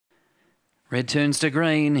Red turns to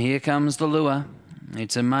green. Here comes the lure.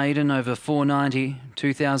 It's a maiden over 490,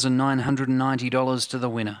 $2,990 to the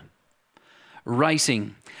winner.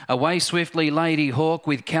 Racing. Away swiftly, Lady Hawk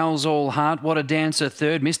with Cal's All Heart. What a Dancer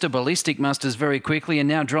third. Mr. Ballistic musters very quickly and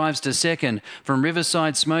now drives to second. From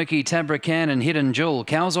Riverside Smoky, Tabrakan and Hidden Jewel.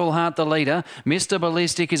 Cal's All Heart the leader. Mr.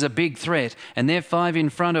 Ballistic is a big threat. And they're 5 in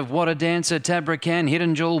front of What a Dancer, Tabrakan,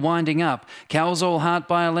 Hidden Jewel winding up. Cal's All Heart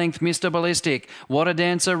by a length, Mr. Ballistic. What a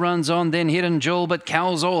Dancer runs on, then Hidden Jewel, but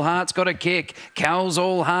Cal's All Heart's got a kick. Cal's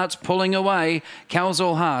All Heart's pulling away. Cal's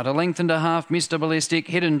All Heart, a length and a half, Mr. Ballistic,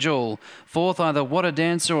 Hidden Jewel. Fourth, either What a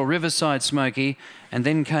Dancer or Riverside Smoky, and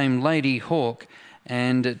then came Lady Hawk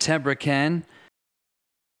and Tabrakan